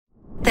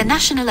The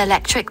National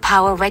Electric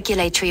Power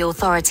Regulatory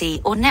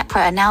Authority, or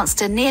Nepra,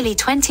 announced a nearly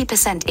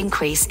 20%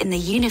 increase in the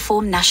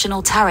Uniform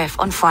National Tariff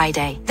on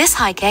Friday. This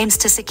hike aims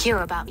to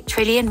secure about ₹1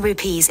 trillion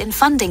in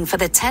funding for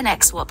the 10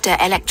 ex-Wapda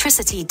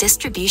electricity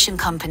distribution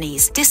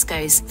companies,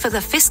 DISCOs, for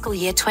the fiscal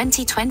year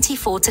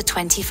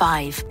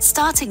 2024-25.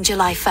 Starting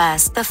July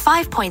 1st, the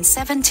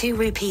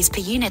 ₹5.72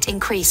 per unit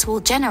increase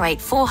will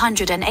generate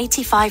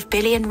 ₹485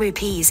 billion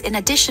in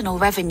additional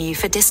revenue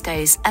for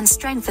DISCOs and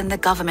strengthen the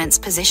government's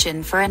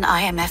position for an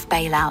IMF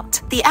bailout.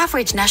 The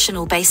average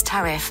national base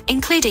tariff,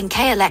 including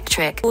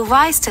K-Electric, will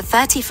rise to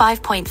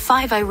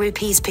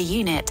 ₹35.50 per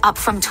unit, up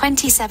from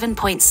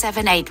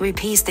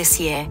 ₹27.78 this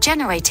year,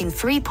 generating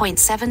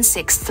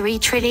 ₹3.763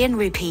 trillion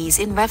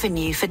in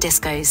revenue for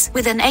DISCOs.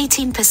 With an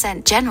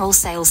 18% general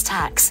sales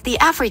tax, the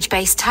average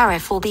base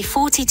tariff will be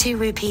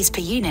 ₹42 per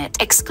unit,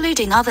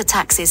 excluding other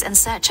taxes and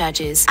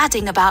surcharges,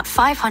 adding about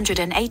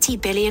 ₹580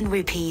 billion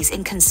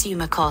in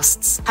consumer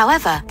costs.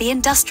 However, the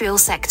industrial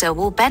sector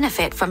will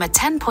benefit from a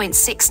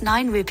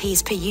 ₹10.69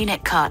 per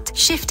unit cut,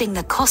 shifting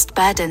the cost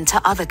burden to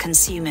other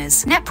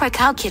consumers. Nepra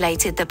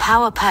calculated the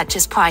power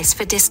purchase price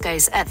for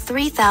DISCOs at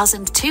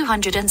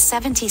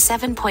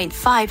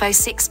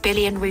 ₹3,277.506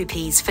 billion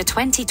for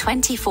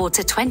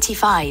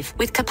 2024-25,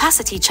 with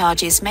capacity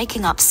charges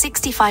making up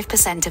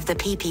 65% of the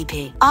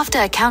PPP.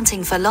 After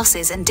accounting for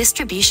losses and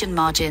distribution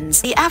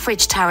margins, the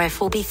average tariff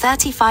will be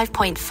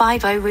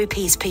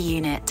 ₹35.50 per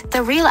unit.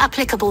 The real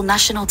applicable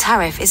national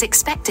tariff is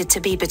expected to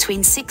be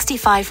between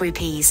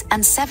 ₹65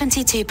 and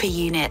 ₹72 per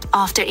unit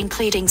after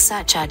including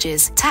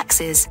surcharges,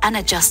 taxes, and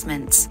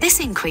adjustments. This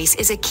increase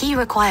is a key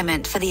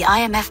requirement for the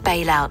IMF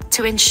bailout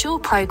to ensure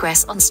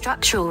progress on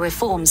structural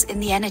reforms in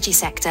the energy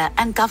sector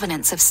and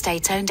governance of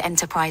state-owned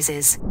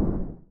enterprises.